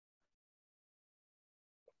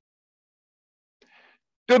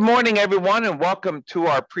Good morning, everyone, and welcome to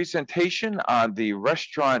our presentation on the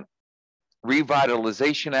Restaurant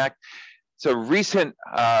Revitalization Act. It's a recent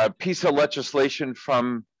piece of legislation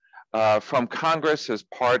from Congress as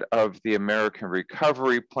part of the American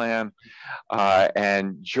Recovery Plan.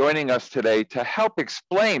 And joining us today to help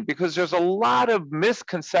explain, because there's a lot of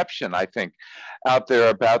misconception, I think, out there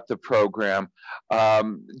about the program.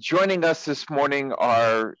 Joining us this morning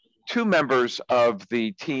are two members of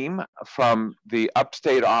the team from the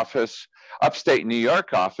Upstate New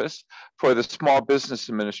York office for the Small Business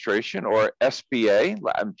Administration, or SBA.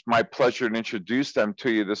 It's my pleasure to introduce them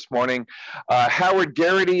to you this morning. Howard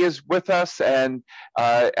Garrity is with us, and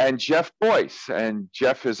Jeff Boyce. And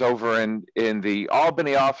Jeff is over in the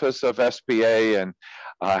Albany office of SBA, and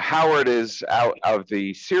Howard is out of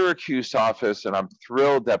the Syracuse office, and I'm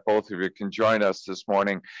thrilled that both of you can join us this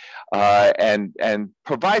morning and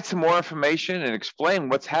provide some more information and explain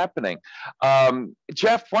what's happening.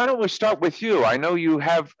 Jeff, why don't we start with you? I know you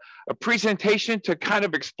have a presentation to kind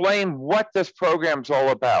of explain what this program's all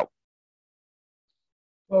about.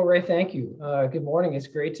 Well, Ray, thank you. Good morning. It's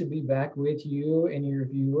great to be back with you and your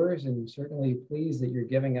viewers, and certainly pleased that you're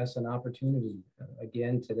giving us an opportunity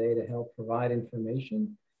again today to help provide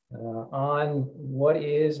information on what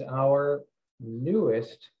is our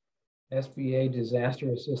newest SBA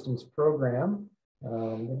disaster assistance program.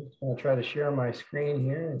 I'm just going to try to share my screen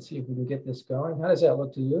here and see if we can get this going. How does that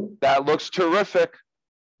look to you? That looks terrific.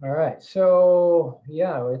 All right. So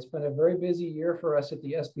yeah, it's been a very busy year for us at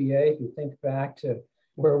the SBA. If you think back to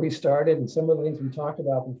where we started and some of the things we talked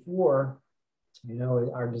about before, you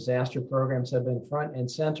know, our disaster programs have been front and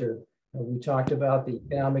center. We talked about the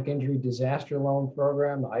economic injury disaster loan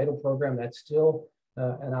program, the EIDL program. That's still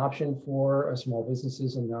an option for small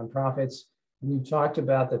businesses and nonprofits. We've talked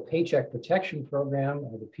about the Paycheck Protection Program,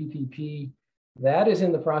 the PPP. That is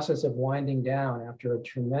in the process of winding down after a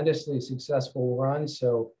tremendously successful run.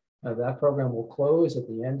 So that program will close at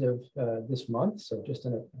the end of this month, so just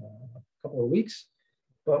in a couple of weeks.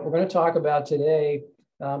 But we're going to talk about today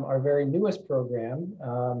our very newest program,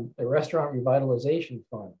 the Restaurant Revitalization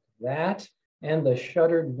Fund. That and the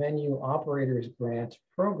Shuttered Venue Operators Grant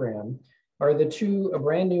Program are the two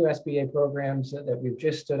brand new SBA programs that we've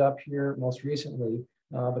just stood up here most recently.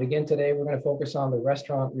 But again, today we're going to focus on the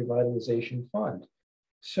Restaurant Revitalization Fund.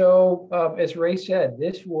 So as Ray said,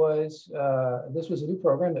 this was a new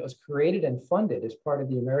program that was created and funded as part of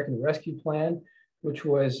the American Rescue Plan, which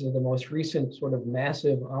was the most recent sort of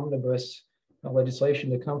massive omnibus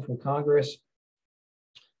legislation to come from Congress.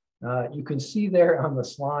 You can see there on the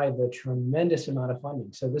slide the tremendous amount of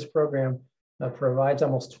funding. So this program provides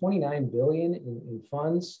almost $29 billion in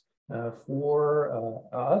funds for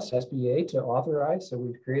us, SBA, to authorize. So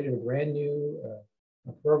we've created a brand new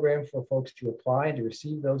program for folks to apply and to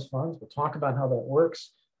receive those funds. We'll talk about how that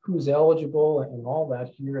works, who's eligible, and all that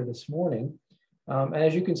here this morning. And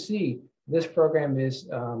as you can see, this program is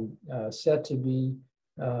set to be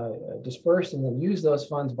dispersed and then use those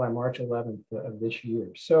funds by March 11th of this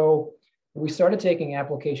year. So we started taking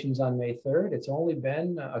applications on May 3rd. It's only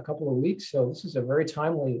been a couple of weeks, so this is a very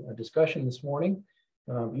timely discussion this morning.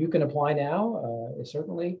 You can apply now,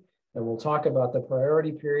 certainly, and we'll talk about the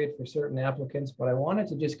priority period for certain applicants, but I wanted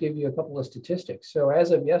to just give you a couple of statistics. So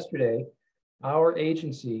as of yesterday, our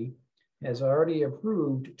agency has already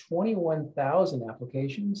approved 21,000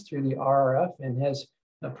 applications through the RRF and has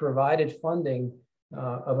provided funding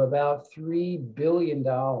of about $3 billion.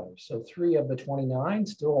 So 3 of the 29,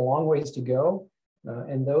 still a long ways to go.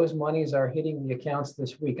 And those monies are hitting the accounts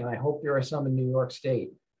this week. And I hope there are some in New York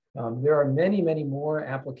State. There are many, many more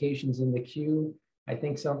applications in the queue. I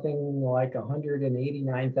think something like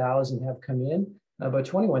 189,000 have come in, but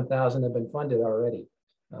 21,000 have been funded already.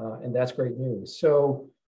 And that's great news. So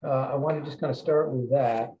I want to just kind of start with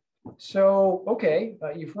that. So, okay,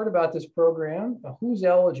 you've heard about this program. Who's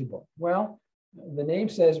eligible? Well, the name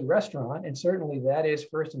says restaurant, and certainly that is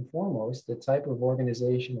first and foremost the type of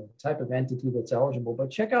organization or the type of entity that's eligible. But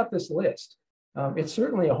check out this list. It's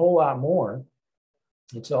certainly a whole lot more.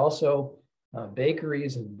 It's also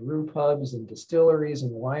bakeries and brew pubs and distilleries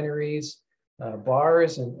and wineries,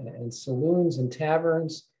 bars and saloons and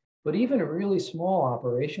taverns, but even really small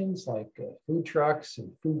operations like food trucks and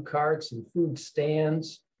food carts and food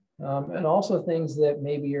stands, and also things that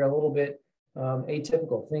maybe are a little bit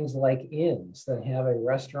atypical, things like inns that have a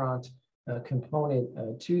restaurant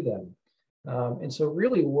component to them. And so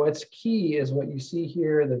really what's key is what you see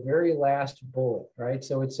here, the very last bullet, right?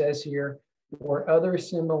 So it says here, or other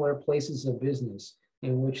similar places of business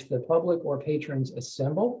in which the public or patrons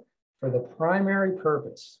assemble for the primary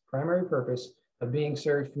purpose of being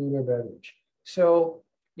served food or beverage. So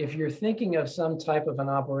if you're thinking of some type of an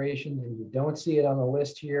operation and you don't see it on the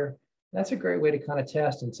list here, that's a great way to kind of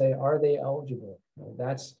test and say, are they eligible?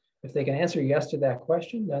 That's, if they can answer yes to that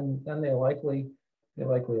question, then they likely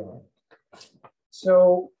are.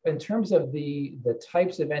 So in terms of the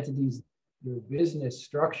types of entities, your business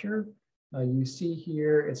structure, you see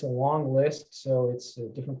here, it's a long list. So it's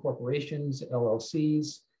different corporations,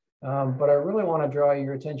 LLCs. But I really want to draw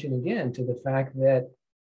your attention again to the fact that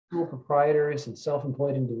sole proprietors and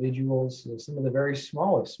self-employed individuals, some of the very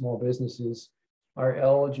smallest small businesses are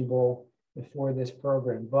eligible for this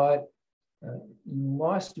program. But you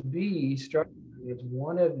must be structured with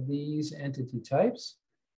one of these entity types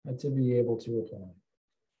to be able to apply.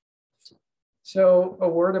 So a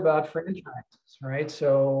word about franchises, right?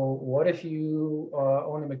 So what if you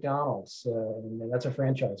own a McDonald's, and that's a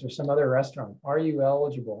franchise, or some other restaurant? Are you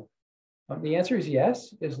eligible? The answer is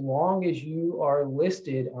yes, as long as you are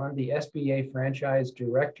listed on the SBA franchise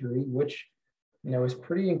directory, which is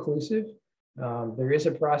pretty inclusive. There is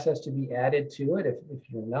a process to be added to it if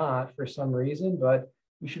you're not for some reason, but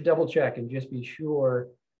you should double check and just be sure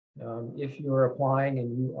if you're applying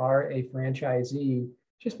and you are a franchisee,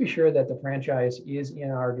 just be sure that the franchise is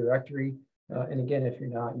in our directory. And again, if you're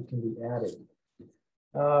not, you can be added.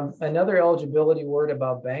 Another eligibility word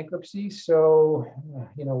about bankruptcy. So,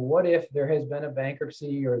 what if there has been a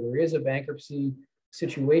bankruptcy or there is a bankruptcy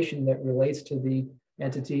situation that relates to the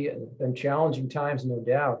entity? It's been challenging times, no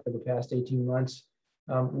doubt, for the past 18 months.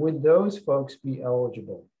 Would those folks be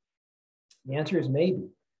eligible? The answer is maybe.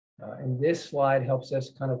 And this slide helps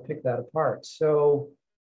us kind of pick that apart. So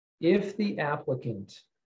if the applicant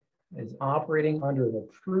is operating under an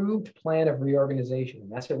approved plan of reorganization, and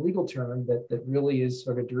that's a legal term that really is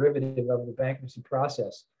sort of derivative of the bankruptcy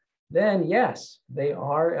process, then yes, they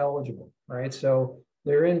are eligible, right? So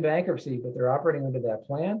they're in bankruptcy, but they're operating under that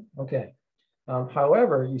plan. Okay.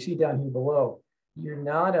 However, you see down here below, you're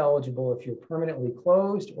not eligible if you're permanently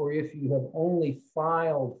closed or if you have only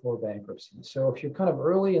filed for bankruptcy. So if you're kind of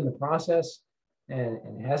early in the process and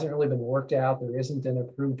it hasn't really been worked out, there isn't an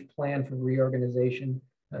approved plan for reorganization,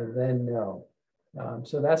 then no.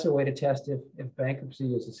 So that's a way to test if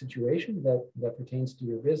bankruptcy is a situation that pertains to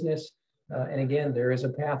your business. And again, there is a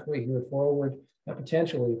pathway here forward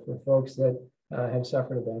potentially for folks that have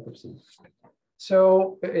suffered a bankruptcy.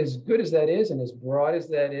 So as good as that is and as broad as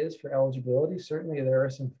that is for eligibility, certainly there are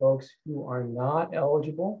some folks who are not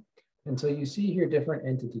eligible. And so you see here different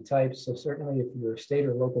entity types. So certainly if you're a state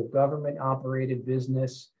or local government operated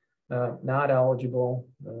business, not eligible.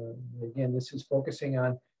 Again, this is focusing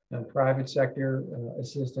on private sector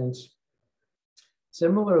assistance.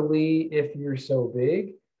 Similarly, if you're so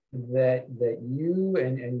big that you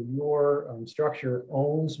and your structure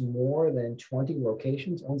owns more than 20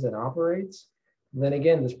 locations, owns and operates, then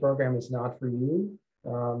again, this program is not for you.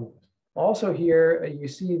 Also here, you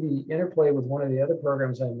see the interplay with one of the other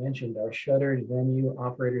programs I mentioned, our Shuttered Venue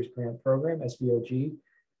Operators Grant Program, SVOG.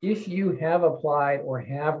 If you have applied or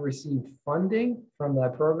have received funding from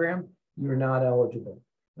that program, you're not eligible.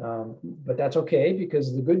 But that's okay,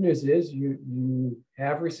 because the good news is you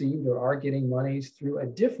have received or are getting monies through a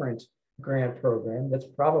different grant program that's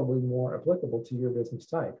probably more applicable to your business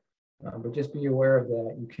type. But just be aware of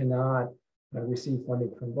that. You cannot receive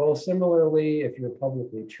funding from both. Similarly, if you're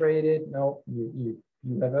publicly traded, no, you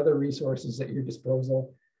have other resources at your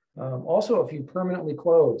disposal. Also, if you permanently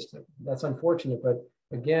closed, that's unfortunate, but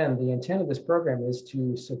again, the intent of this program is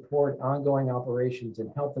to support ongoing operations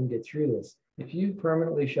and help them get through this. If you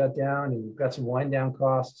permanently shut down and you've got some wind down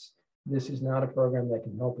costs, this is not a program that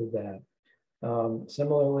can help with that.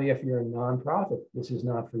 Similarly, if you're a nonprofit, this is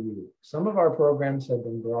not for you. Some of our programs have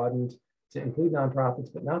been broadened to include nonprofits,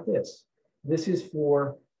 but not this. This is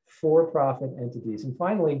for for-profit entities. And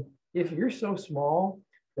finally, if you're so small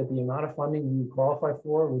that the amount of funding you qualify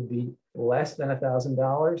for would be less than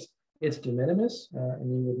 $1,000, it's de minimis, and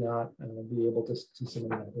you would not be able to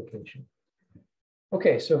submit an application.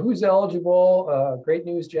 Okay, so who's eligible? Great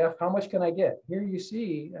news, Jeff. How much can I get? Here you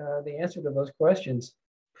see the answer to those questions.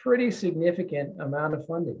 Pretty significant amount of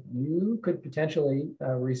funding. You could potentially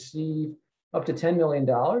receive up to $10 million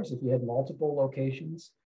if you had multiple locations.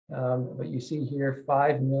 But you see here,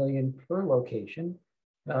 $5 million per location.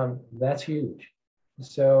 That's huge.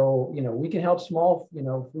 So, we can help small,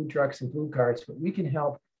 food trucks and food carts, but we can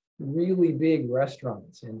help really big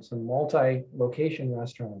restaurants and some multi-location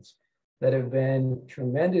restaurants that have been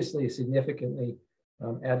tremendously, significantly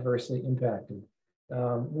adversely impacted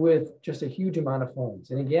with just a huge amount of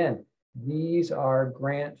funds. And again, these are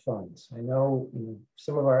grant funds. I know,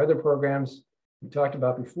 some of our other programs we talked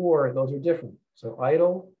about before, those are different. So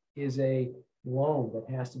EIDL is a loan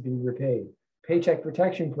that has to be repaid. Paycheck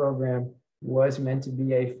Protection Program was meant to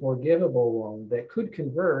be a forgivable loan that could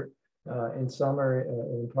convert in some or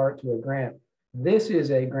in part to a grant. This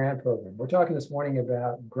is a grant program. We're talking this morning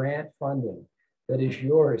about grant funding that is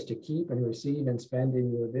yours to keep and receive and spend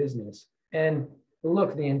in your business. And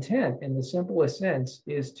look, the intent in the simplest sense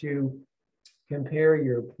is to compare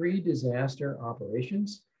your pre-disaster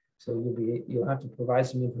operations. So you'll have to provide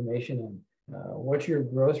some information on what your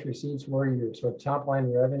gross receipts were, your sort of top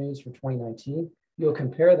line revenues for 2019. You'll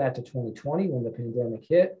compare that to 2020 when the pandemic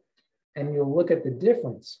hit, and you'll look at the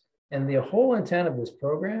difference. And the whole intent of this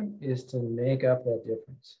program is to make up that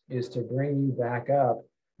difference, is to bring you back up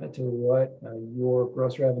to what your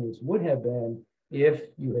gross revenues would have been if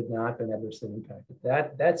you had not been adversely impacted.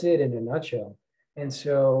 That's it in a nutshell. And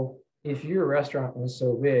so if your restaurant was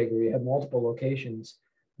so big or you had multiple locations,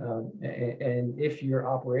 and if your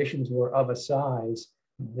operations were of a size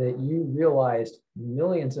that you realized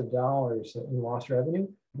millions of dollars in lost revenue,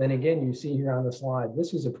 then again, you see here on the slide,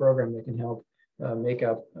 this is a program that can help make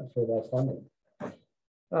up for that funding.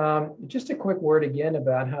 Just a quick word again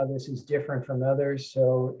about how this is different from others.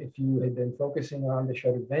 So if you had been focusing on the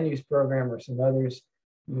Shuttered Venues program or some others,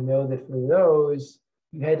 you know that for those,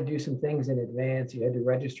 you had to do some things in advance. You had to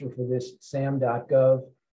register for this sam.gov.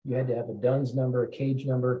 You had to have a DUNS number, a cage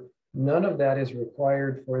number. None of that is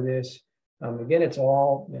required for this. Again, it's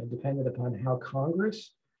all dependent upon how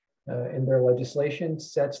Congress in their legislation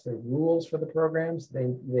sets the rules for the programs.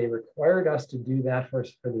 They required us to do that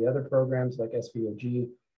first for the other programs like SVOG,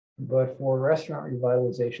 but for restaurant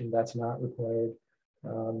revitalization, that's not required.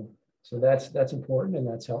 So that's important and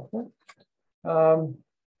that's helpful.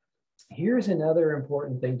 Here's another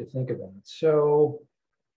important thing to think about. So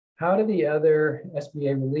how do the other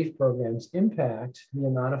SBA relief programs impact the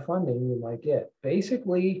amount of funding you might get?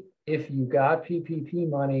 Basically, if you got PPP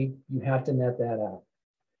money, you have to net that out.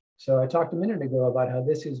 So I talked a minute ago about how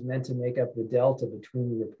this is meant to make up the delta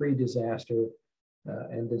between your pre-disaster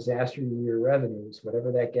and disaster year revenues.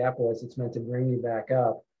 Whatever that gap was, it's meant to bring you back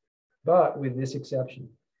up. But with this exception,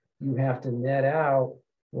 you have to net out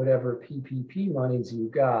whatever PPP monies you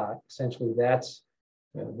got. Essentially, that's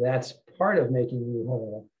part of making you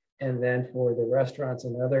whole. And then for the restaurants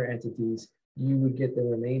and other entities, you would get the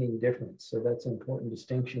remaining difference. So that's an important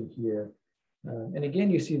distinction here. And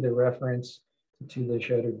again, you see the reference to the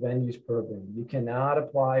Shuttered Venues program. You cannot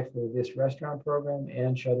apply for this restaurant program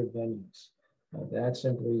and Shuttered Venues. That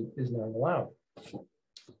simply is not allowed.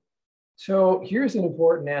 So here's an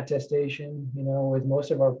important attestation. You know, with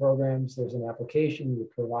most of our programs, there's an application, you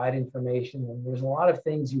provide information, and there's a lot of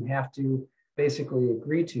things you have to basically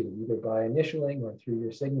agree to, either by initialing or through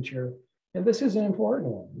your signature. And this is an important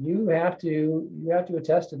one. You have to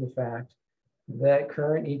attest to the fact that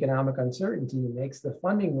current economic uncertainty makes the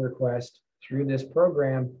funding request through this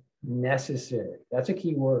program necessary. That's a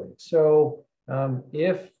key word. So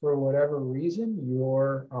if for whatever reason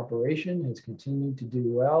your operation has continued to do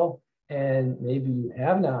well, and maybe you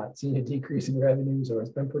have not seen a decrease in revenues or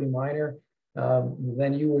it's been pretty minor,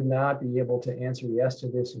 then you would not be able to answer yes to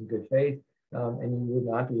this in good faith, and you would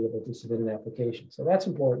not be able to submit an application. So that's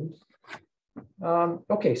important.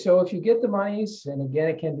 Okay, so if you get the monies, and again,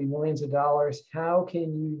 it can be millions of dollars, how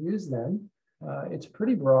can you use them? It's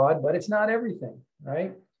pretty broad, but it's not everything,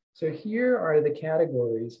 right? So here are the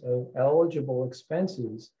categories of eligible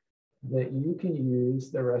expenses that you can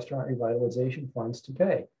use the restaurant revitalization funds to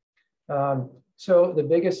pay. So the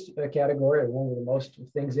biggest category, or one of the most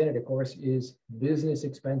things in it, of course, is business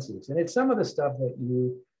expenses. And it's some of the stuff that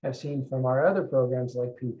you have seen from our other programs like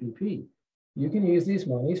PPP. You can use these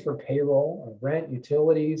monies for payroll, rent,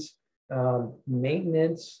 utilities,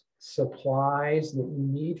 maintenance, supplies that you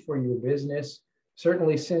need for your business.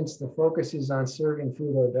 Certainly, since the focus is on serving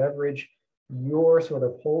food or beverage, your sort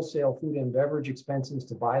of wholesale food and beverage expenses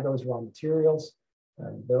to buy those raw materials,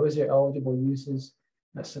 those are eligible uses.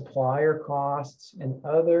 Supplier costs and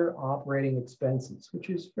other operating expenses, which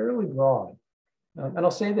is fairly broad. And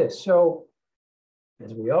I'll say this, so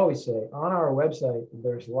as we always say, on our website,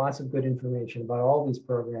 there's lots of good information about all these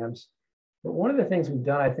programs. But one of the things we've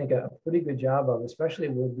done, I think, a pretty good job of, especially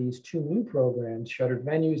with these two new programs, Shuttered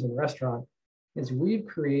Venues and Restaurant, is we've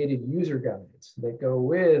created user guides that go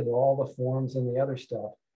with all the forms and the other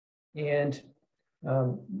stuff. And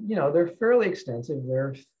you know, they're fairly extensive.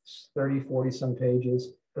 They're 30, 40 some pages,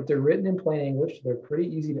 but they're written in plain English. They're pretty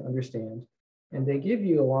easy to understand. And they give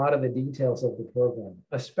you a lot of the details of the program,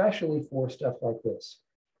 especially for stuff like this.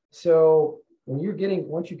 So when you're getting,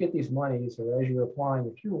 once you get these monies or as you're applying,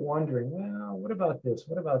 if you're wondering, well, what about this?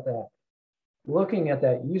 What about that? Looking at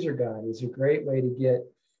that user guide is a great way to get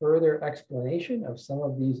further explanation of some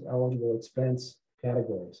of these eligible expense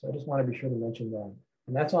category. So I just want to be sure to mention that.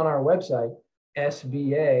 And that's on our website,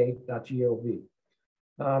 sba.gov.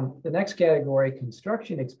 The next category,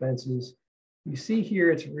 construction expenses, you see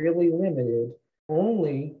here it's really limited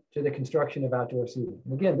only to the construction of outdoor seating.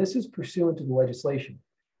 And again, this is pursuant to the legislation.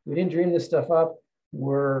 We didn't dream this stuff up.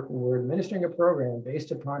 We're administering a program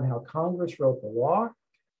based upon how Congress wrote the law.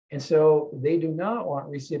 And so they do not want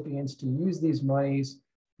recipients to use these monies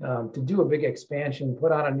to do a big expansion,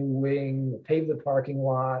 put out a new wing, pave the parking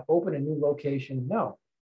lot, open a new location. No,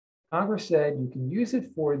 Congress said you can use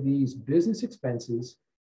it for these business expenses,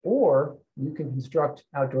 or you can construct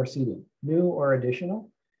outdoor seating, new or additional.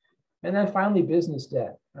 And then finally, business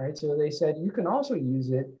debt, right? So they said you can also use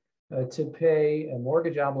it to pay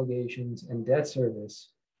mortgage obligations and debt service,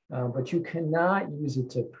 but you cannot use it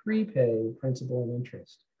to prepay principal and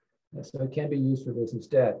interest. So it can be used for business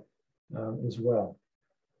debt as well.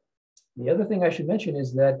 The other thing I should mention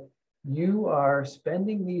is that you are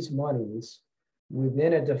spending these monies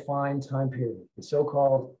within a defined time period, the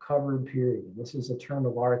so-called covered period. This is a term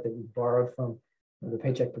of art that we borrowed from the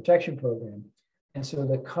Paycheck Protection Program. And so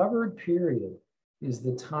the covered period is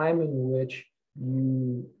the time in which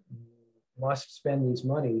you must spend these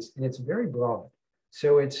monies, and it's very broad.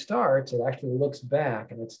 So it actually looks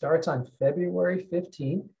back, and it starts on February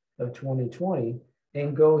 15th of 2020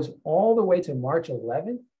 and goes all the way to March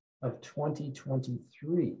 11th of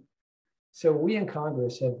 2023. So we in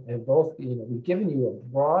Congress have both, we've given you a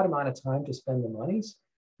broad amount of time to spend the monies,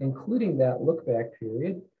 including that look back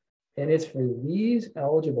period. And it's for these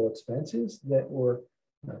eligible expenses that were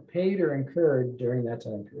paid or incurred during that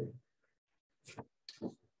time period.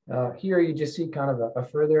 Here you just see kind of a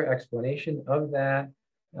further explanation of that.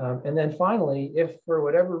 And then finally, if for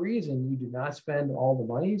whatever reason you do not spend all the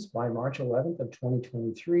monies by March 11th of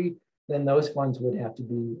 2023, then those funds would have to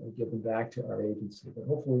be given back to our agency, but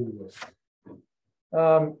hopefully you will.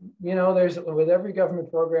 There's with every government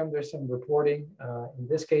program, there's some reporting. In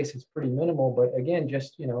this case, it's pretty minimal, but again,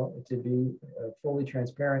 just, to be fully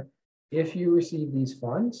transparent, if you receive these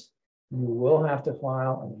funds, you will have to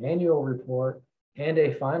file an annual report and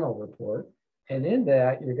a final report. And in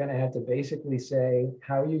that, you're going to have to basically say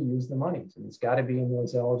how you use the monies. And it's got to be in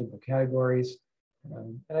those eligible categories.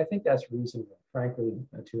 And I think that's reasonable, frankly,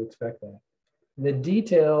 to expect that. The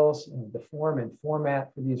details, the form and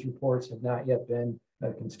format for these reports have not yet been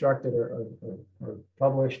constructed or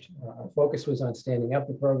published. Our focus was on standing up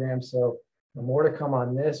the program, so more to come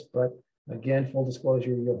on this, but again, full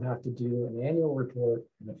disclosure, you'll have to do an annual report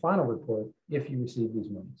and a final report if you receive these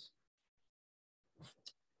monies.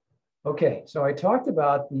 Okay, so I talked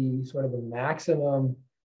about the sort of the maximum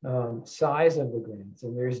size of the grants,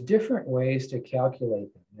 and there's different ways to calculate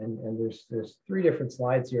them. And there's three different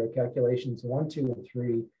slides here, calculations 1, 2, and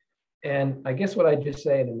 3. And I guess what I just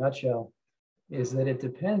say in a nutshell is that it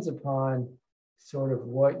depends upon sort of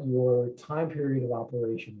what your time period of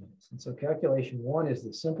operation is. And so calculation 1 is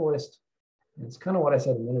the simplest. And it's kind of what I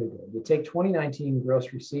said a minute ago. You take 2019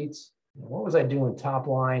 gross receipts. What was I doing top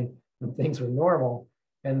line when things were normal?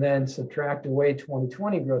 And then subtract away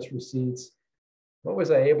 2020 gross receipts. What was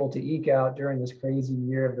I able to eke out during this crazy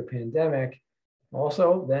year of the pandemic?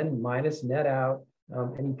 Also, then minus net out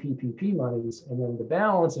any PPP monies. And then the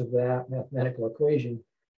balance of that mathematical equation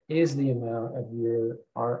is the amount of your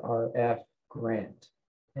RRF grant.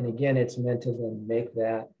 And again, it's meant to then make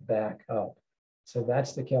that back up. So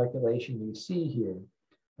that's the calculation you see here.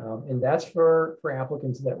 And that's for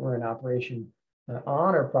applicants that were in operation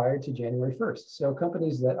on or prior to January 1st. So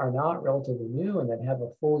companies that are not relatively new and that have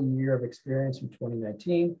a full year of experience from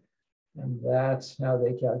 2019, and that's how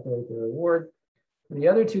they calculate their award. The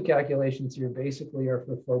other two calculations here basically are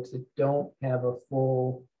for folks that don't have a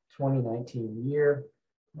full 2019 year.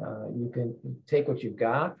 You can take what you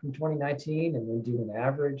got from 2019 and then do an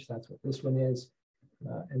average. That's what this one is.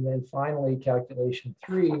 And then finally, calculation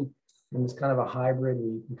 3, and it's kind of a hybrid where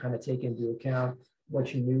you can kind of take into account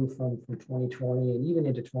what you knew from 2020 and even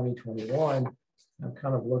into 2021,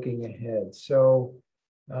 kind of looking ahead. So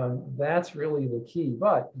that's really the key.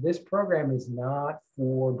 But this program is not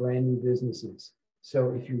for brand new businesses.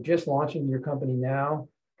 So if you're just launching your company now,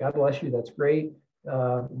 God bless you, that's great.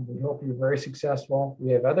 We hope you're very successful.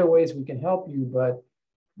 We have other ways we can help you, but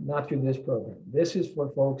not through this program. This is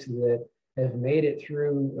for folks that have made it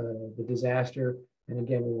through the disaster. And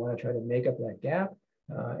again, we want to try to make up that gap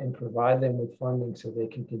and provide them with funding so they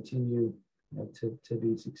can continue to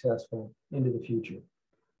be successful into the future.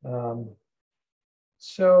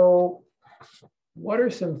 So what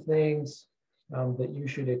are some things that you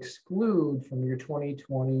should exclude from your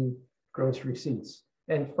 2020 gross receipts?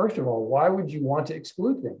 And first of all, why would you want to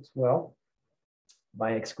exclude things? Well,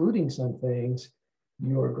 by excluding some things,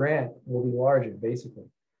 your grant will be larger, basically.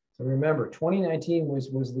 So remember, 2019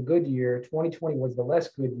 was the good year, 2020 was the less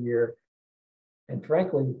good year. And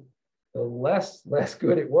frankly, the less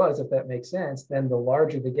good it was, if that makes sense, then the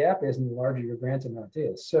larger the gap is and the larger your grant amount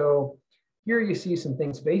is. So here you see some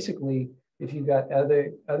things. Basically, if you've got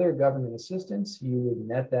other government assistance, you would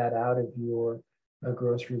net that out of your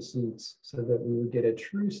gross receipts so that we would get a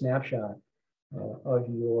true snapshot of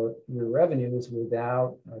your revenues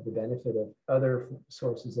without the benefit of other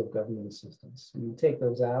sources of government assistance. So you take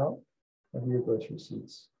those out of your gross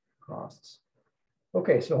receipts costs.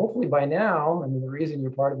 Okay, so hopefully by now, I mean, the reason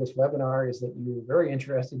you're part of this webinar is that you're very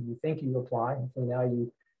interested, you think you apply. Hopefully now you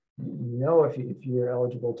know if you're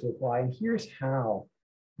eligible to apply. And here's how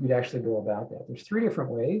you'd actually go about that. There's 3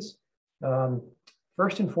 different ways.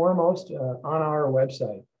 First and foremost, on our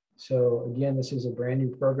website. So again, this is a brand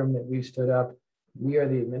new program that we've stood up. We are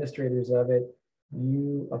the administrators of it.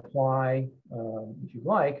 You apply, if you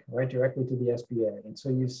like, right directly to the SBA. And so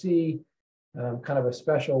you see kind of a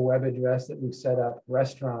special web address that we've set up,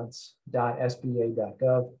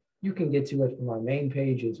 restaurants.sba.gov. You can get to it from our main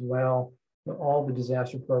page as well. All the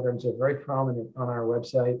disaster programs are very prominent on our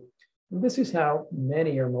website. And this is how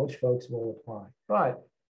many or most folks will apply. But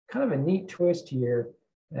kind of a neat twist here,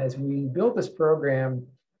 as we built this program,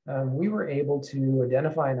 we were able to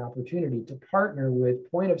identify an opportunity to partner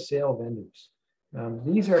with point of sale vendors.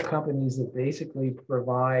 These are companies that basically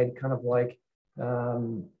provide kind of like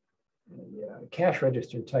cash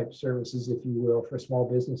register type services, if you will, for small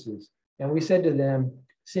businesses. And we said to them,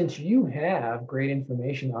 since you have great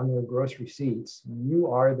information on their gross receipts,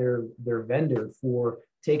 you are their vendor for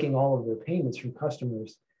taking all of their payments from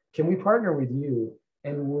customers, can we partner with you?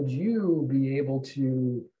 And would you be able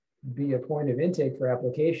to be a point of intake for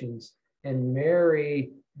applications and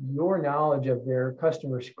marry your knowledge of their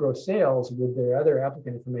customers' gross sales with their other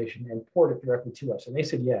applicant information and port it directly to us? And they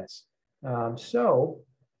said yes. So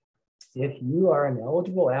if you are an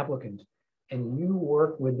eligible applicant and you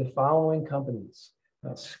work with the following companies,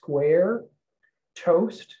 Square,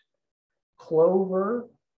 Toast, Clover,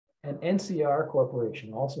 and NCR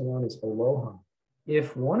Corporation, also known as Aloha.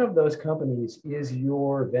 If one of those companies is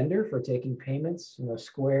your vendor for taking payments,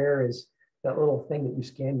 Square is that little thing that you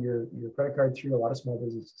scan your credit card through, a lot of small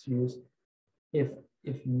businesses use. If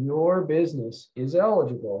your business is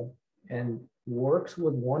eligible and works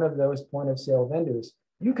with one of those point of sale vendors,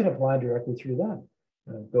 you can apply directly through them.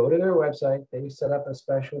 Go to their website. They set up a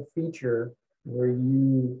special feature where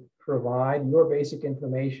you provide your basic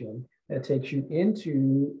information that takes you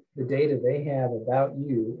into the data they have about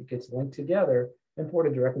you. It gets linked together and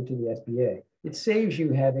ported directly to the SBA. It saves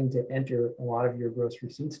you having to enter a lot of your gross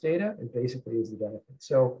receipts data. It basically is the benefit.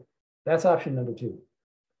 So that's option number 2.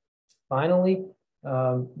 Finally,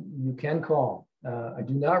 you can call. I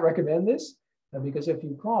do not recommend this because if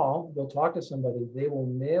you call, they'll talk to somebody. They will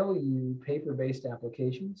mail you paper-based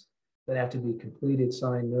applications that have to be completed,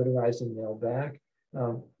 signed, notarized, and mailed back.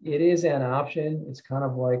 It is an option. It's kind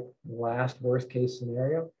of like the last worst case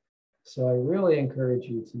scenario. So I really encourage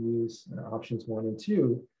you to use options 1 and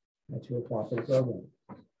 2 to apply for the program.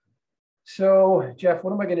 So Jeff,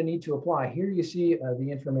 what am I going to need to apply? Here you see the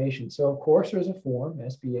information. So of course there's a form,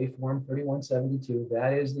 SBA form 3172.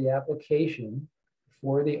 That is the application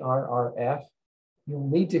for the RRF. You'll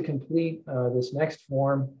need to complete this next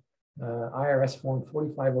form, IRS form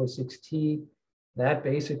 4506T. That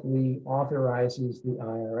basically authorizes the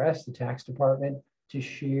IRS, the tax department, to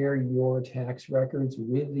share your tax records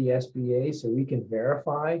with the SBA so we can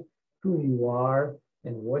verify who you are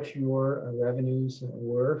and what your revenues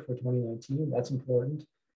were for 2019. That's important.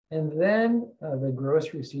 And then the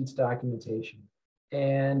gross receipts documentation.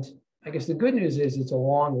 And I guess the good news is it's a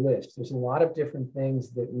long list. There's a lot of different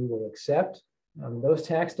things that we will accept. Those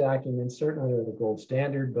tax documents certainly are the gold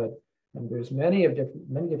standard, but there's many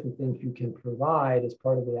different things you can provide as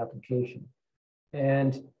part of the application.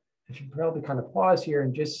 And I should probably kind of pause here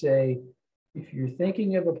and just say, if you're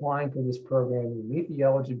thinking of applying for this program, you meet the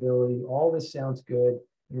eligibility, all this sounds good,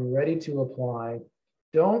 you're ready to apply,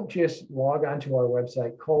 don't just log onto our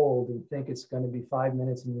website cold and think it's going to be 5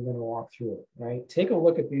 minutes and you're going to walk through it, right? Take a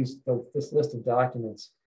look at this list of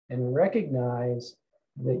documents and recognize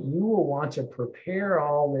that you will want to prepare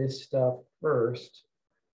all this stuff first,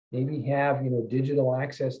 maybe have digital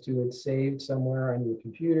access to it saved somewhere on your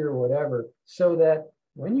computer or whatever, so that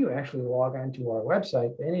when you actually log onto our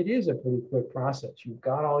website, then it is a pretty quick process. You've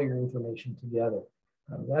got all your information together.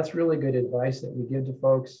 That's really good advice that we give to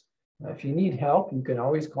folks. If you need help, you can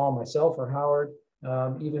always call myself or Howard.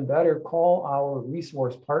 Even better, call our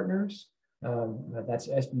resource partners. That's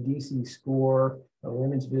SBDC, SCORE,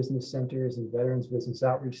 Women's Business Centers, and Veterans Business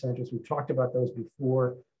Outreach Centers. We've talked about those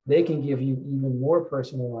before. They can give you even more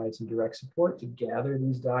personalized and direct support to gather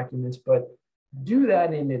these documents, but do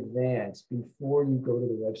that in advance before you go to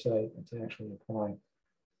the website and to actually apply.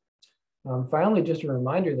 Finally, just a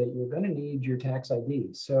reminder that you're going to need your tax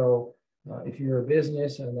ID. So if you're a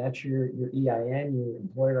business, and that's your EIN, your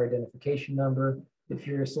employer identification number. If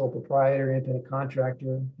you're a sole proprietor, independent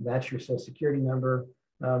contractor, that's your social security number.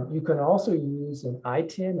 You can also use an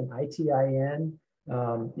ITIN, an ITIN.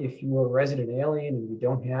 If you're a resident alien and you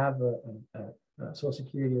don't have a social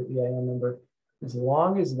security or EIN number, as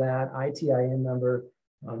long as that ITIN number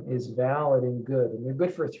is valid and good, and they're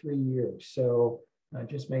good for 3 years. So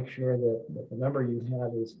just make sure that the number you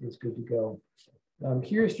have is good to go.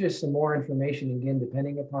 Here's just some more information, again,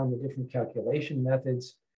 depending upon the different calculation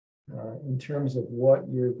methods in terms of what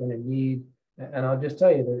you're going to need. And I'll just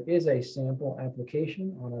tell you, there is a sample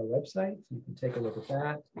application on our website, so you can take a look at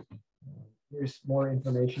that. Here's more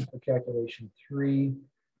information for calculation 3.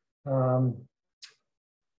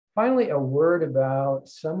 Finally, a word about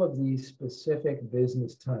some of these specific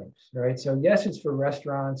business types, right? So yes, it's for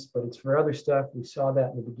restaurants, but it's for other stuff. We saw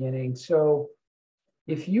that in the beginning. So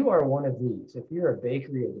if you are one of these, if you're a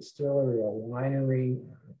bakery, a distillery, a winery,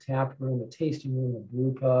 a tap room, a tasting room, a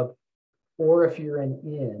brew pub, or if you're an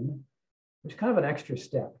inn, there's kind of an extra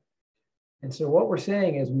step. And so what we're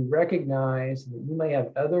saying is we recognize that you may have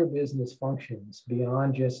other business functions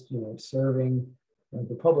beyond just, serving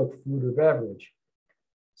the public food or beverage.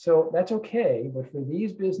 So that's okay, but for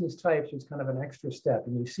these business types, it's kind of an extra step.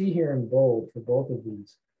 And you see here in bold for both of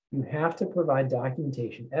these, you have to provide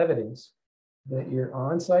documentation, evidence that your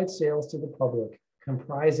on-site sales to the public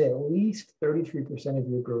comprise at least 33% of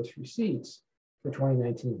your gross receipts for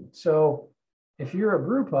 2019. So if you're a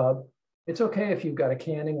brew pub, it's okay if you've got a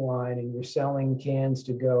canning line and you're selling cans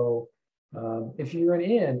to go. If you're an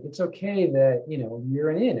inn, it's okay that you're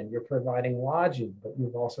an inn and you're providing lodging, but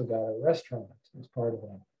you've also got a restaurant as part of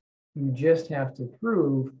that. You just have to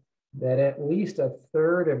prove that at least a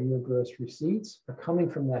third of your gross receipts are coming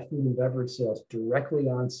from that food and beverage sales directly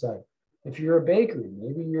on site. If you're a bakery,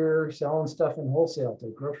 maybe you're selling stuff in wholesale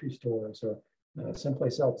to grocery stores or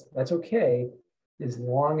someplace else, that's okay, as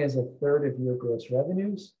long as a third of your gross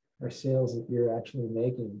revenues are sales that you're actually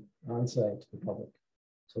making on site to the public.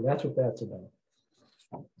 So that's what that's about.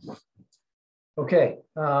 Okay,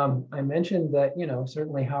 I mentioned that,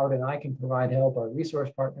 certainly Howard and I can provide help. Our resource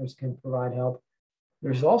partners can provide help.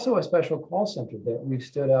 There's also a special call center that we've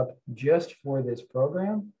stood up just for this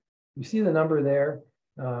program. You see the number there.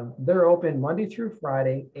 They're open Monday through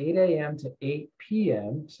Friday, 8 a.m. to 8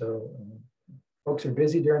 p.m. So folks are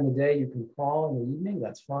busy during the day. You can call in the evening.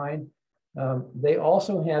 That's fine. They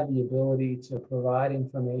also have the ability to provide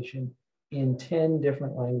information in 10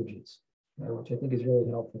 different languages, which I think is really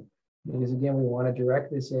helpful. Because again, we want to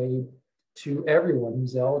direct this aid to everyone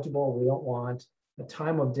who's eligible. We don't want a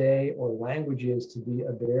time of day or languages to be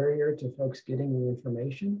a barrier to folks getting the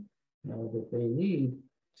information that they need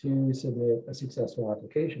to submit a successful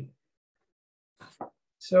application.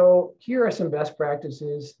 So here are some best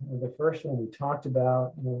practices. The first one we talked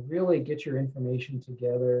about, really get your information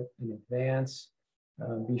together in advance.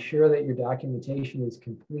 Be sure that your documentation is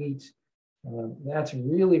complete. That's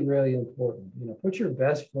really, really important. Put your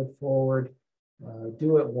best foot forward,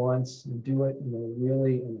 do it once, and do it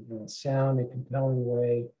really in a sound and compelling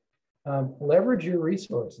way. Leverage your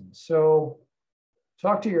resources. So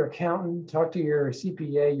talk to your accountant, talk to your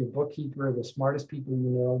CPA, your bookkeeper, the smartest people you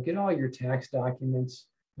know, get all your tax documents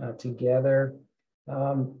together,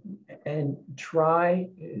 and try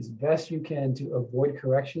as best you can to avoid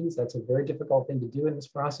corrections. That's a very difficult thing to do in this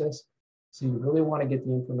process. So you really want to get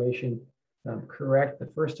the information correct the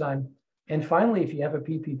first time. And finally, if you have a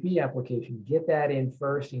PPP application, get that in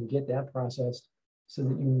first and get that processed so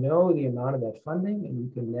that you know the amount of that funding and you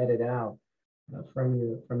can net it out from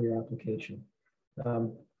your application.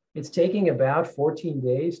 It's taking about 14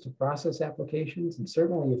 days to process applications. And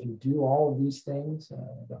certainly if you do all of these things,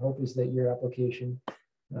 the hope is that your application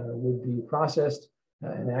would be processed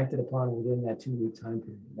and acted upon within that 2-week time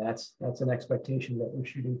period. That's an expectation that we're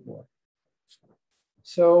shooting for.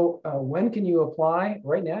 So when can you apply?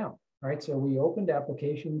 Right now, right? So we opened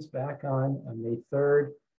applications back on May 3rd,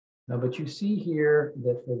 but you see here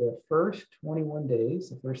that for the first 21 days,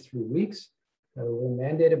 the first 3 weeks, we're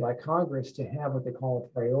mandated by Congress to have what they call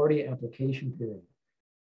a priority application period.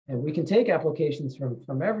 And we can take applications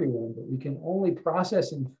from everyone, but we can only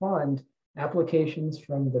process and fund applications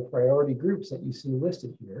from the priority groups that you see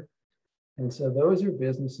listed here. And so those are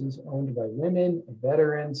businesses owned by women,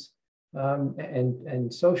 veterans,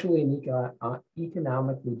 and socially and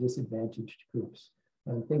economically disadvantaged groups,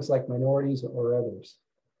 things like minorities or others.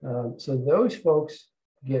 So those folks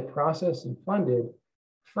get processed and funded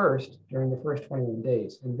first during the first 21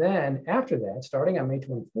 days. And then after that, starting on May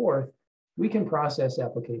 24th, we can process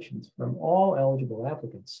applications from all eligible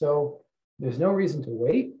applicants. So there's no reason to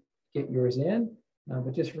wait, get yours in,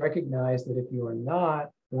 but just recognize that if you are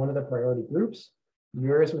not one of the priority groups,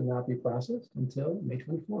 yours would not be processed until May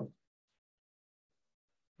 24th.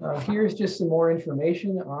 Here's just some more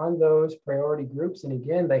information on those priority groups. And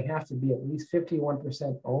again, they have to be at least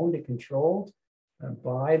 51% owned and controlled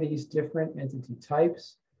by these different entity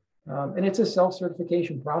types. And it's a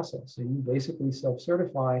self-certification process. So you basically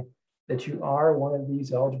self-certify that you are one of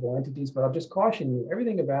these eligible entities. But I'll just caution you,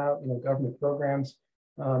 everything about government programs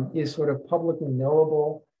is sort of publicly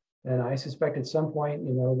knowable. And I suspect at some point,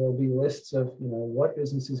 there'll be lists of, what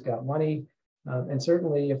businesses got money. And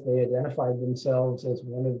certainly if they identified themselves as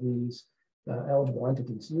one of these eligible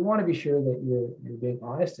entities. So you want to be sure that you're being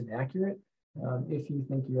honest and accurate if you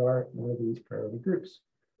think you are one of these priority groups.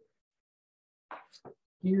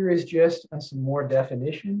 Here is just some more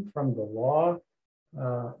definition from the law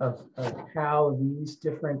of how these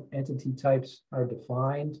different entity types are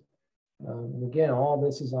defined. And again, all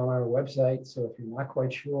this is on our website. So if you're not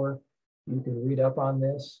quite sure, you can read up on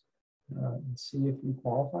this. And see if you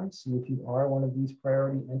qualify, see if you are one of these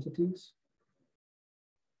priority entities.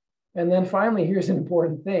 And then finally, here's an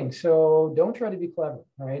important thing. So don't try to be clever,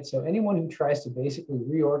 right? So anyone who tries to basically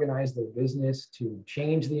reorganize their business to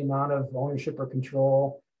change the amount of ownership or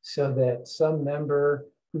control so that some member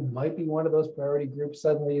who might be one of those priority groups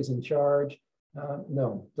suddenly is in charge,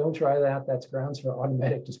 no, don't try that. That's grounds for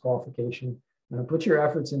automatic disqualification. Put your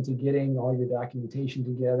efforts into getting all your documentation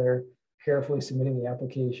together, carefully submitting the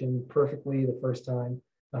application perfectly the first time.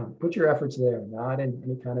 Put your efforts there, not in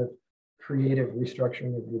any kind of creative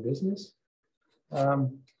restructuring of your business.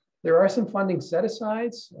 There are some funding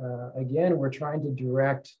set-asides. Again, we're trying to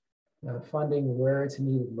direct funding where it's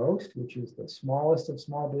needed most, which is the smallest of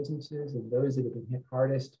small businesses and those that have been hit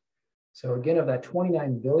hardest. So again, of that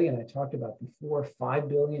 29 billion I talked about before, 5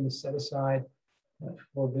 billion is set aside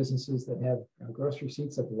for businesses that have gross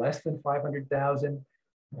receipts of less than 500,000.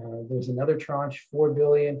 There's another tranche, 4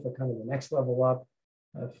 billion for kind of the next level up,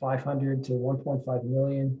 500 to 1.5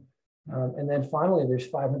 million. And then finally, there's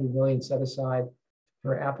 500 million set aside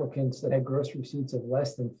for applicants that had gross receipts of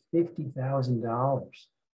less than $50,000.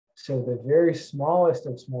 So the very smallest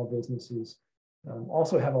of small businesses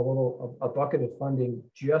also have a bucket of funding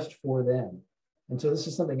just for them. And so this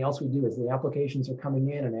is something else we do as the applications are coming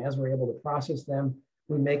in and as we're able to process them,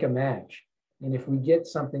 we make a match. And if we get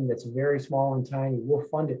something that's very small and tiny, we'll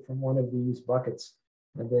fund it from one of these buckets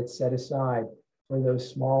that's set aside for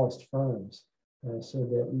those smallest firms so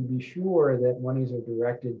that we be sure that monies are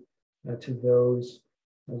directed to those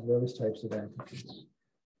types of entities.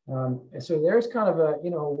 And so there's kind of a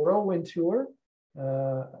whirlwind tour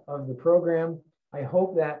of the program. I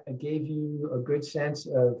hope that gave you a good sense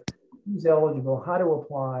of who's eligible, how to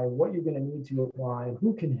apply, what you're going to need to apply,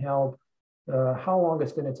 who can help, how long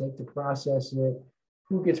it's going to take to process it,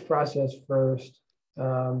 who gets processed first.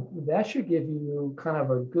 That should give you kind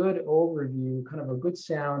of a good overview, kind of a good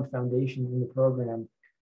sound foundation in the program.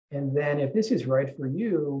 And then if this is right for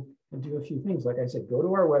you, do a few things. Like I said, go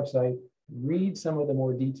to our website, read some of the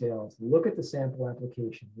more details, look at the sample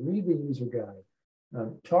application, read the user guide,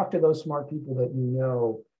 talk to those smart people that you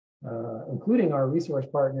know, including our resource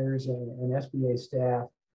partners and SBA staff,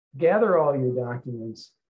 gather all your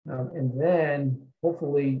documents, and then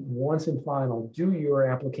hopefully once and final, do your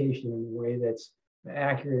application in a way that's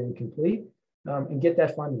accurate and complete, and get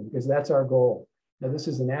that funding, because that's our goal. Now, this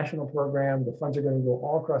is a national program. The funds are going to go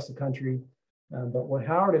all across the country. But what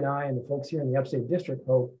Howard and I and the folks here in the Upstate District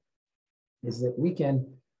hope is that we can,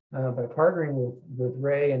 by partnering with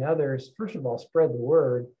Ray and others, first of all, spread the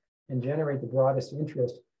word and generate the broadest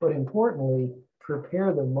interest, but importantly,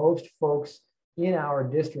 prepare the most folks in our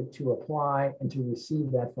district to apply and to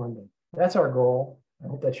receive that funding. That's our goal. I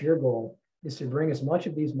hope that's your goal, is to bring as much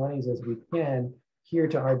of these monies as we can here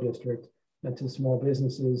to our district and to small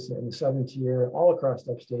businesses in the Southern Tier, all across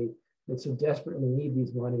upstate, that so desperately need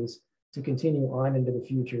these monies to continue on into the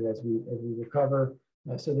future as we recover,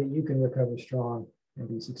 so that you can recover strong and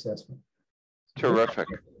be successful. Terrific.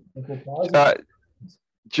 We'll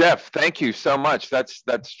Jeff, thank you so much. That's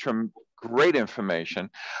great information.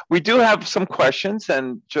 We do have some questions,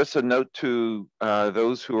 and just a note to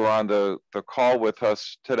those who are on the call with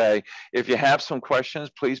us today. If you have some questions,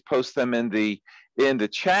 please post them in the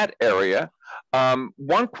chat area.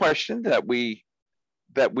 One question that we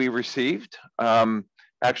received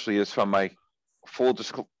actually is from my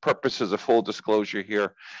purposes of full disclosure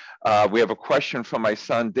here. We have a question from my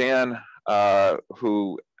son, Dan,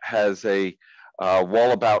 who has a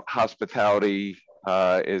Wallabout Hospitality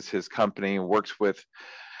is his company, and works with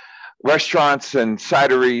restaurants and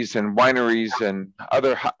cideries and wineries and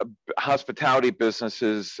other hospitality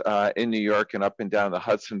businesses in New York and up and down the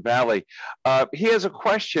Hudson Valley. He has a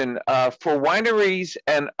question for wineries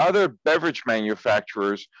and other beverage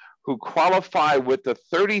manufacturers who qualify with the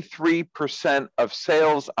 33% of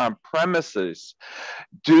sales on premises.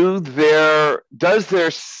 Do their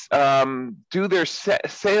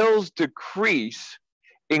sales decrease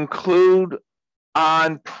include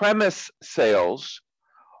on-premise sales,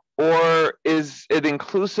 or is it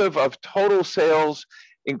inclusive of total sales,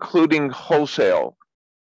 including wholesale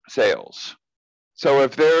sales? So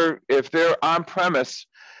if they're on-premise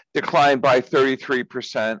declined by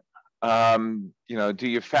 33%, do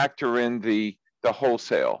you factor in the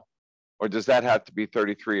wholesale, or does that have to be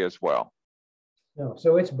 33 as well? No,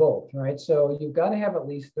 so it's both, right? So you've got to have at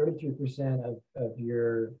least 33% of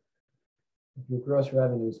your gross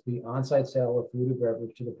revenues be on-site sale of food or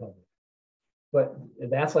beverage to the public. But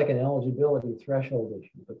that's like an eligibility threshold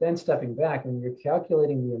issue. But then stepping back, when you're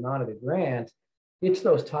calculating the amount of the grant, it's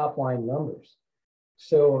those top line numbers.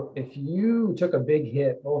 So if you took a big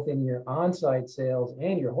hit both in your on-site sales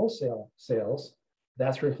and your wholesale sales,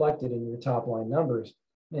 that's reflected in your top line numbers.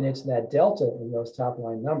 And it's that delta in those top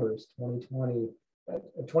line numbers,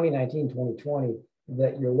 2019, 2020,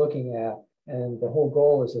 that you're looking at. And the whole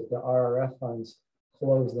goal is that the RRF funds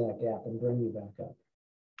close that gap and bring you back up.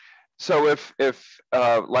 So if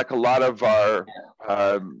like a lot of our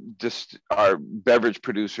beverage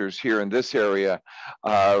producers here in this area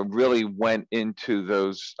really went into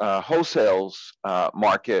those wholesales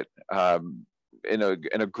market in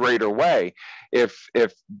a greater way, if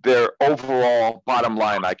their overall bottom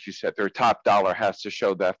line, like you said, their top dollar has to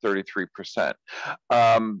show that 33%.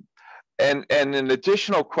 And an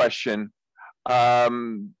additional question.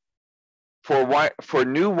 For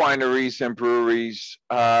new wineries and breweries,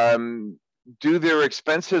 do their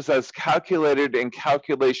expenses as calculated in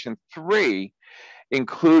calculation 3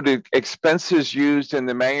 include expenses used in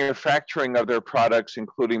the manufacturing of their products,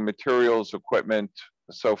 including materials, equipment,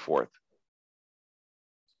 and so forth?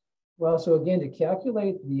 Well, so again, to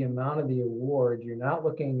calculate the amount of the award, you're not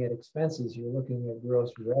looking at expenses, you're looking at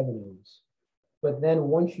gross revenues. But then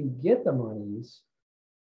once you get the monies,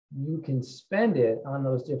 you can spend it on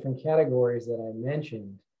those different categories that I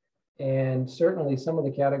mentioned. And certainly some of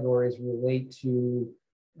the categories relate to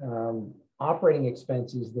operating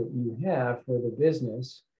expenses that you have for the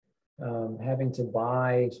business, having to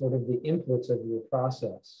buy sort of the inputs of your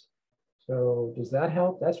process. So does that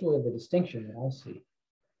help? That's really the distinction that I see.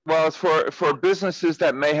 Well, it's for businesses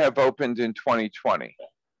that may have opened in 2020.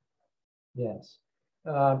 Yes.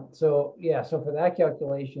 So for that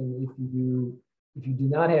calculation, if you do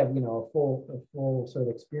not have, a full sort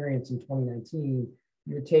of experience in 2019,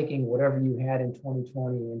 you're taking whatever you had in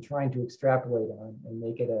 2020 and trying to extrapolate on and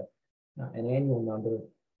make it an annual number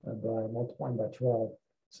by multiplying by 12.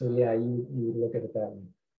 So yeah, you would look at it that way.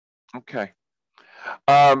 Okay.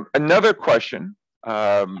 Another question: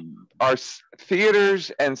 are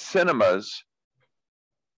theaters and cinemas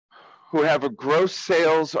who have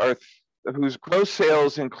whose gross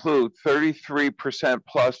sales include 33%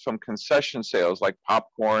 plus from concession sales like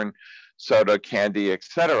popcorn, soda, candy,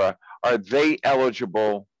 etc., are they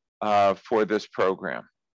eligible for this program?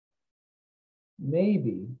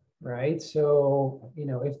 Maybe, right? So,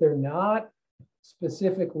 if they're not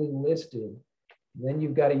specifically listed, then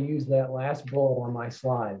you've got to use that last bullet on my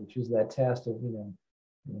slide, which is that test of,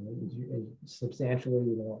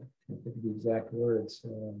 substantially, I think the exact words.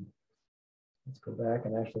 Let's go back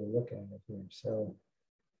and actually look at it here. So,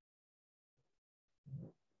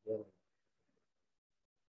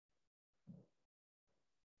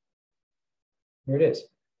 here it is.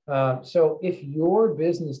 So if your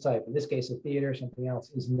business type, in this case, a theater or something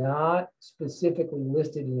else, is not specifically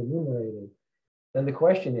listed and enumerated, then the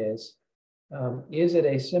question is it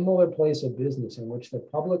a similar place of business in which the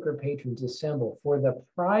public or patrons assemble for the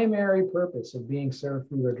primary purpose of being served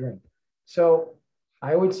food or drink? So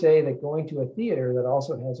I would say that going to a theater that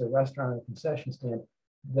also has a restaurant or concession stand,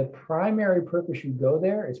 the primary purpose you go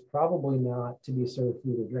there is probably not to be served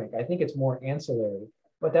food or drink. I think it's more ancillary,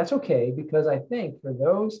 but that's okay, because I think for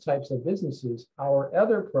those types of businesses, our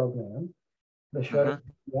other program, the Shut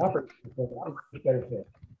the Operating Program, is better fit.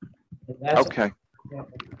 And that's okay.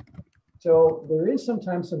 So there is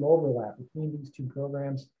sometimes some overlap between these two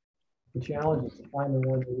programs. The challenge is to find the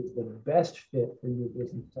one that is the best fit for your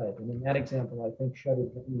business type. And in that example, I think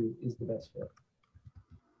Shuttered Venue is the best fit.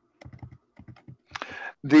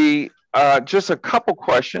 The just a couple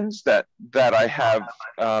questions that I have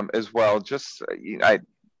as well. Just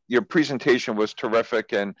your presentation was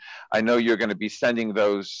terrific, and I know you're going to be sending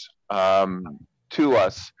those to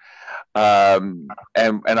us, and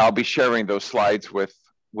I'll be sharing those slides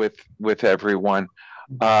with everyone.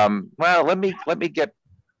 Well, let me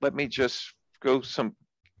just go some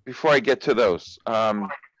before I get to those.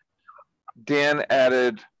 Dan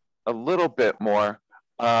added a little bit more.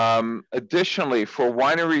 Additionally, for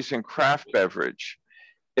wineries and craft beverage,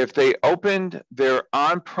 if they opened their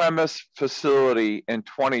on-premise facility in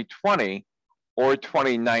 2020 or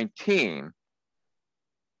 2019,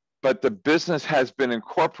 but the business has been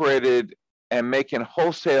incorporated and making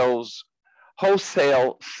wholesale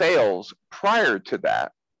sales prior to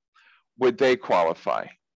that, would they qualify?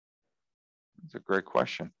 That's a great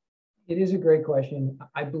question. It is a great question.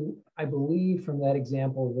 I believe from that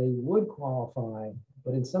example, they would qualify,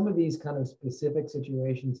 but in some of these kind of specific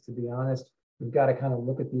situations, to be honest, we've got to kind of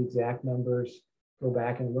look at the exact numbers, go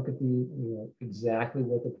back and look at exactly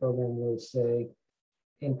what the program rules say,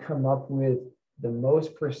 and come up with the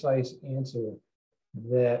most precise answer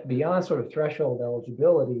that, beyond sort of threshold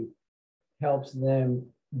eligibility, helps them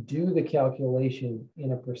do the calculation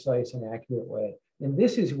in a precise and accurate way. And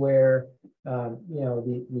this is where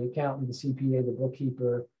the accountant, the CPA, the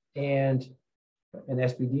bookkeeper, and an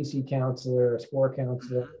SBDC counselor, a SCORE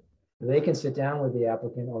counselor, they can sit down with the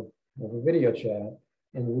applicant or over video chat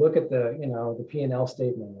and look at the P&L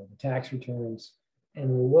statement or the tax returns,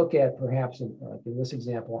 and look at perhaps in this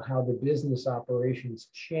example how the business operations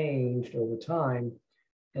changed over time,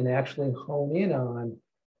 and actually hone in on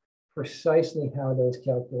precisely how those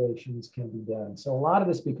calculations can be done. So a lot of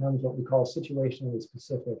this becomes what we call situationally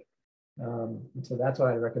specific. And so that's what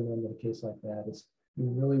I recommend in a case like that is you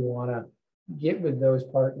really want to get with those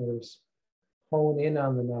partners, hone in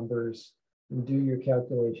on the numbers, and do your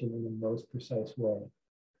calculation in the most precise way.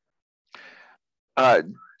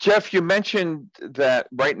 Jeff, you mentioned that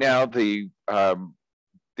right now the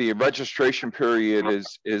registration period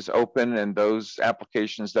is open, and those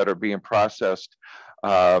applications that are being processed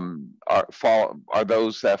are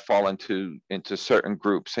those that fall into certain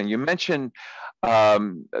groups. And you mentioned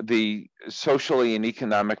the socially and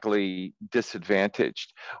economically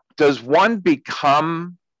disadvantaged. Does one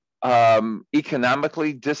become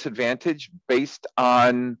economically disadvantaged based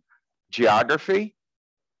on geography?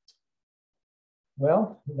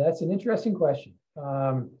 Well, that's an interesting question.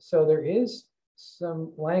 So there is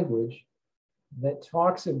some language that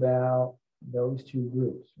talks about those two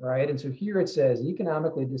groups, right? And so here it says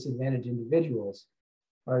economically disadvantaged individuals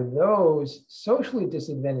are those socially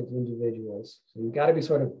disadvantaged individuals. So you've got to be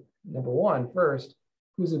sort of number one first,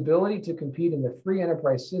 whose ability to compete in the free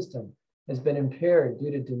enterprise system has been impaired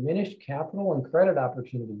due to diminished capital and credit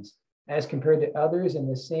opportunities as compared to others in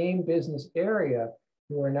the same business area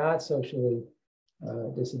who are not socially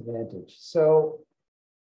disadvantaged. So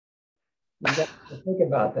you got to think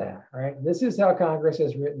about that, right? This is how Congress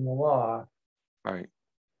has written the law. Right.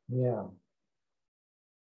 Yeah.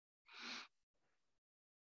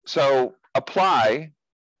 So apply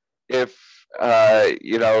if,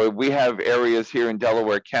 we have areas here in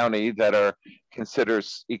Delaware County that are considered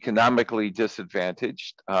economically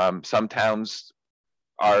disadvantaged. Some towns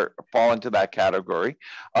fall into that category.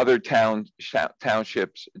 Other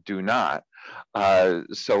townships do not.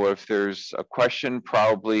 So if there's a question,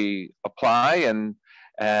 probably apply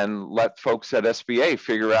and let folks at SBA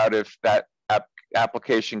figure out if that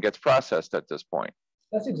application gets processed at this point.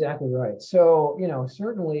 That's exactly right. So,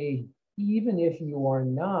 certainly, even if you are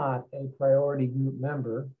not a priority group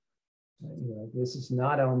member, this is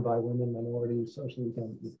not owned by women, minorities, socially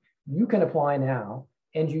economic, you can apply now,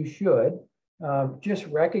 and you should. Just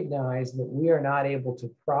recognize that we are not able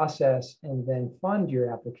to process and then fund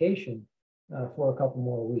your application for a couple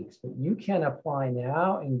more weeks, but you can apply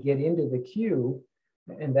now and get into the queue,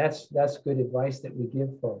 and that's good advice that we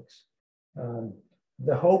give folks.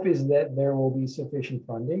 The hope is that there will be sufficient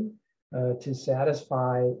funding to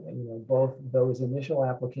satisfy both those initial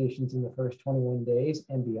applications in the first 21 days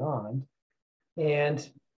and beyond. And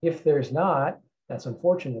if there's not, that's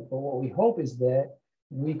unfortunate, but what we hope is that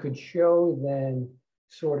we could show then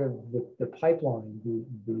sort of the pipeline,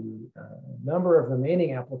 the number of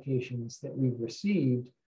remaining applications that we've received,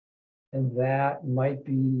 and that might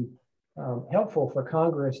be helpful for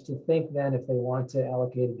Congress to think then if they want to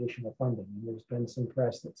allocate additional funding. And there's been some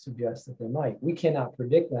press that suggests that they might. We cannot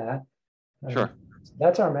predict that. Sure.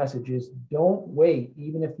 That's our message is don't wait,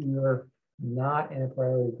 even if you're not in a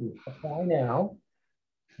priority group. Apply now.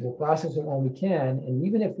 We'll process it when we can. And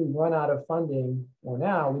even if we run out of funding or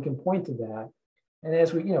now, we can point to that And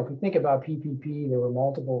as we, if we think about PPP, there were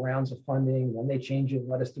multiple rounds of funding, then they changed it and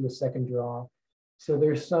let us do a second draw. So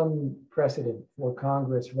there's some precedent for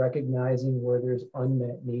Congress recognizing where there's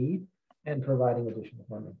unmet need and providing additional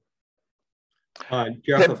funding.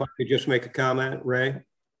 Jeff, if I could just make a comment, Ray.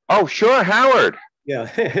 Oh, sure, Howard. Yeah,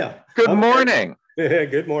 yeah. Good morning.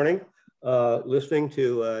 Good morning. Listening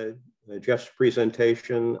to Jeff's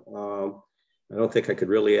presentation, I don't think I could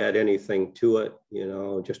really add anything to it,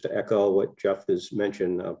 just to echo what Jeff has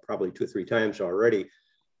mentioned probably 2 or 3 times already.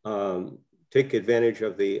 Take advantage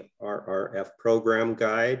of the RRF program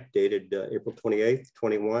guide dated April 28th,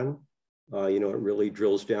 21. It really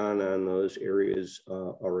drills down on those areas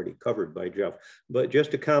already covered by Jeff. But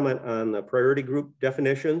just to comment on the priority group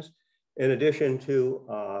definitions, in addition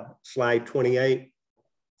to slide 28,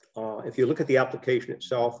 if you look at the application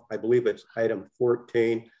itself, I believe it's item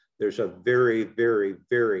 14, there's a very, very,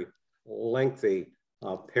 very lengthy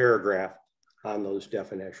paragraph on those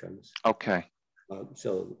definitions. Okay.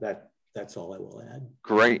 So that's all I will add.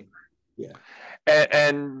 Great. Yeah.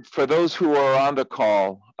 And for those who are on the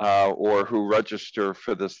call or who register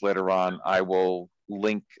for this later on, I will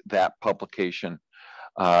link that publication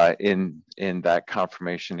in that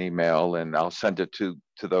confirmation email, and I'll send it to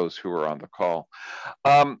those who are on the call.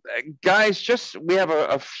 Guys, we have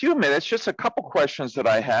a few minutes, just a couple questions that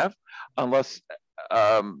I have, unless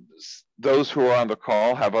those who are on the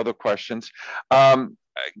call have other questions.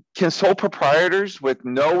 Can sole proprietors with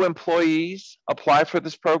no employees apply for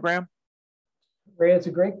this program? Ray, it's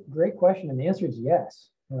a great question, and the answer is yes.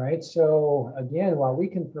 All right. So again, while we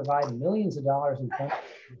can provide millions of dollars in funding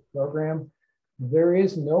for this program, there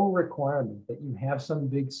is no requirement that you have some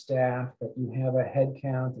big staff, that you have a head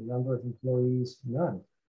count, a number of employees, none.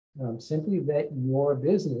 Simply that your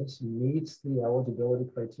business meets the eligibility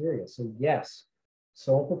criteria. So yes,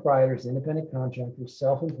 sole proprietors, independent contractors,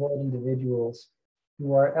 self-employed individuals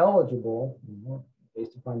who are eligible,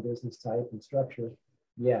 based upon business type and structure,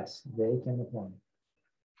 yes, they can apply.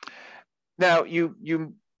 Now, you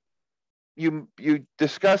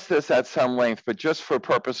discussed this at some length, but just for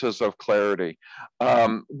purposes of clarity,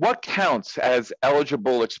 what counts as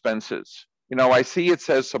eligible expenses? I see it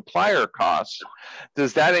says supplier costs.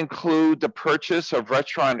 Does that include the purchase of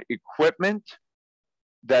restaurant equipment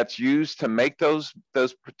that's used to make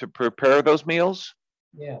to prepare those meals?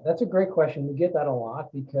 Yeah, that's a great question. We get that a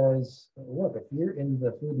lot because, look, if you're in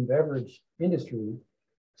the food and beverage industry,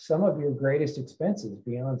 some of your greatest expenses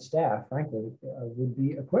beyond staff, frankly, would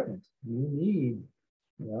be equipment. You need,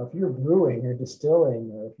 if you're brewing or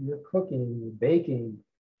distilling, or if you're cooking or baking,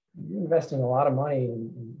 you're investing a lot of money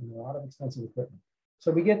in a lot of expensive equipment.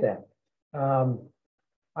 So we get that.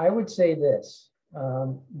 I would say this,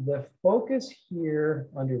 the focus here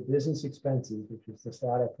under business expenses, which is the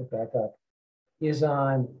slide I put back up, is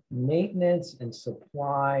on maintenance and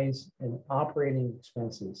supplies and operating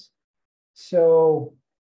expenses. So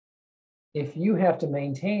if you have to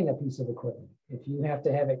maintain a piece of equipment, if you have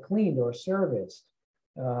to have it cleaned or serviced,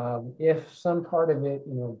 if some part of it,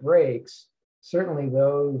 breaks, certainly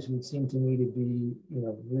those would seem to me to be,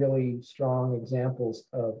 really strong examples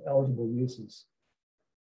of eligible uses.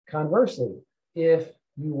 Conversely, if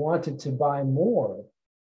you wanted to buy more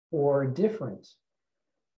or different,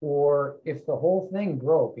 or if the whole thing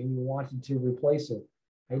broke and you wanted to replace it,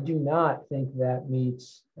 I do not think that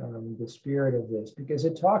meets the spirit of this, because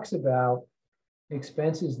it talks about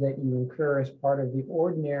expenses that you incur as part of the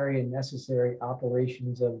ordinary and necessary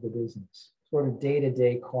operations of the business, sort of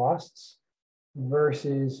day-to-day costs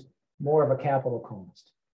versus more of a capital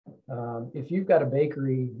cost. If you've got a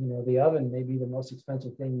bakery, the oven may be the most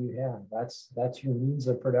expensive thing you have. That's your means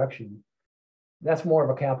of production. That's more of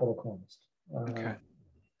a capital cost. Okay.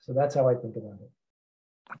 So that's how I think about it.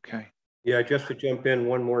 Okay. Yeah, just to jump in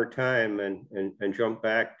one more time and jump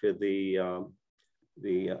back to the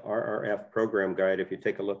RRF program guide. If you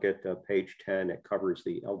take a look at page 10, it covers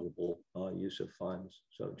the eligible use of funds.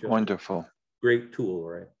 So just wonderful, great tool,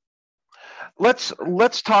 right?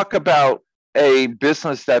 Let's talk about a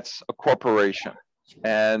business that's a corporation,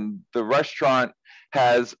 and the restaurant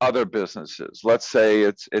has other businesses. Let's say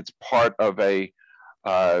it's part of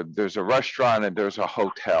there's a restaurant and there's a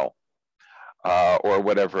hotel. Or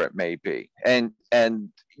whatever it may be, and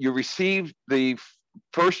you received the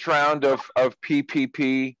first round of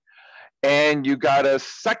PPP, and you got a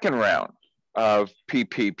second round of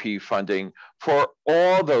PPP funding for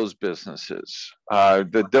all those businesses,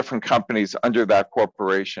 the different companies under that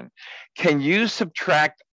corporation. Can you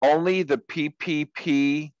subtract only the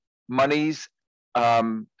PPP monies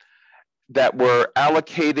that were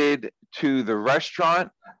allocated to the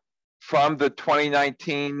restaurant from the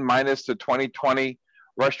 2019 minus the 2020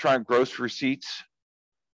 restaurant gross receipts?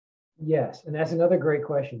 Yes, and that's another great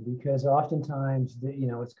question, because oftentimes,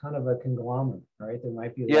 it's kind of a conglomerate, right? There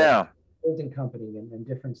might be like holding company and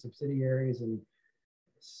different subsidiaries, and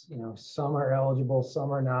some are eligible,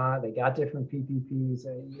 some are not. They got different PPPs.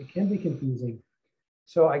 It can be confusing.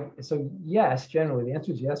 So yes, generally the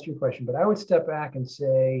answer is yes to your question, but I would step back and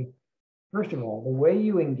say, first of all, the way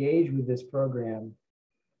you engage with this program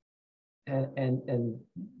and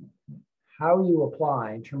how you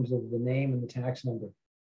apply in terms of the name and the tax number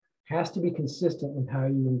has to be consistent with how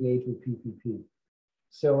you engage with PPP.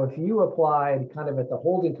 So if you applied kind of at the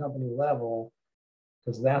holding company level,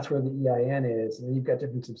 because that's where the EIN is, and you've got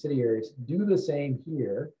different subsidiaries, do the same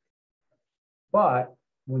here. But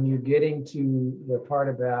when you're getting to the part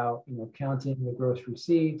about counting the gross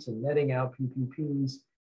receipts and netting out PPPs,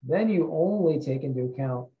 then you only take into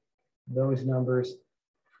account those numbers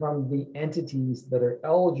from the entities that are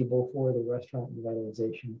eligible for the Restaurant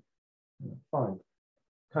Revitalization Fund.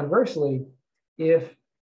 Conversely, if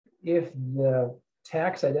the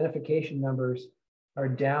tax identification numbers are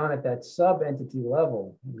down at that sub-entity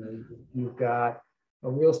level, you've got a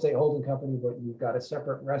real estate holding company, but you've got a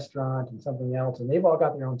separate restaurant and something else, and they've all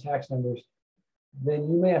got their own tax numbers, then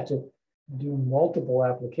you may have to do multiple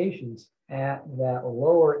applications at that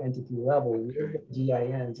lower entity level with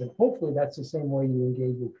GINs. And hopefully that's the same way you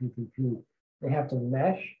engage with PPP. They have to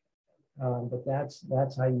mesh, but that's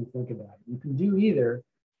how you think about it. You can do either,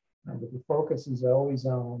 but the focus is always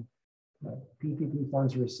on PPP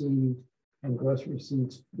funds received and gross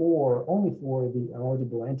receipts only for the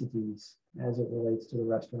eligible entities as it relates to the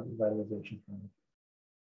Restaurant Revitalization Fund.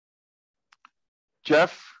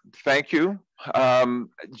 Jeff, thank you.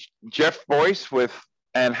 Jeff Boyce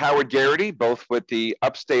and Howard Garrity, both with the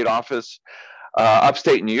Upstate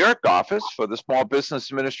New York office for the Small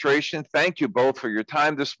Business Administration. Thank you both for your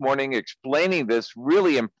time this morning explaining this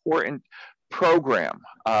really important program.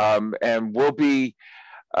 And we'll be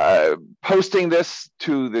posting this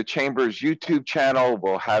to the Chamber's YouTube channel.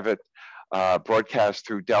 We'll have it broadcast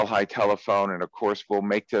through Delhi Telephone, and of course we'll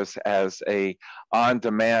make this as a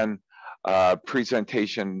on-demand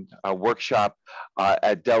presentation workshop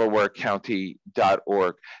at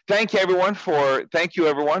delawarecounty.org. Thank you everyone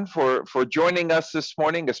for joining us this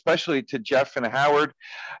morning, especially to Jeff and Howard.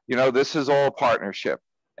 This is all a partnership,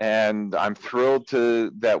 and I'm thrilled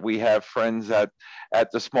that we have friends at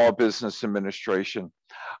the Small Business Administration.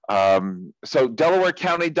 So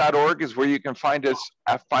delawarecounty.org is where you can find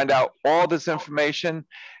out all this information.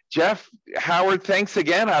 Jeff, Howard, thanks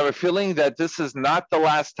again. I have a feeling that this is not the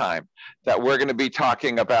last time that we're going to be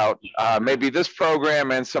talking about maybe this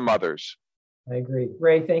program and some others. I agree.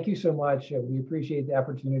 Ray, thank you so much. We appreciate the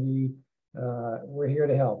opportunity. We're here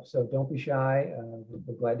to help, so don't be shy.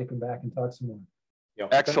 We're glad to come back and talk some more. Yeah.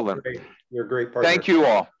 Excellent. You're a great partner. Thank you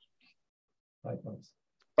all. Bye, folks.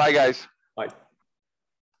 Bye, guys. Bye.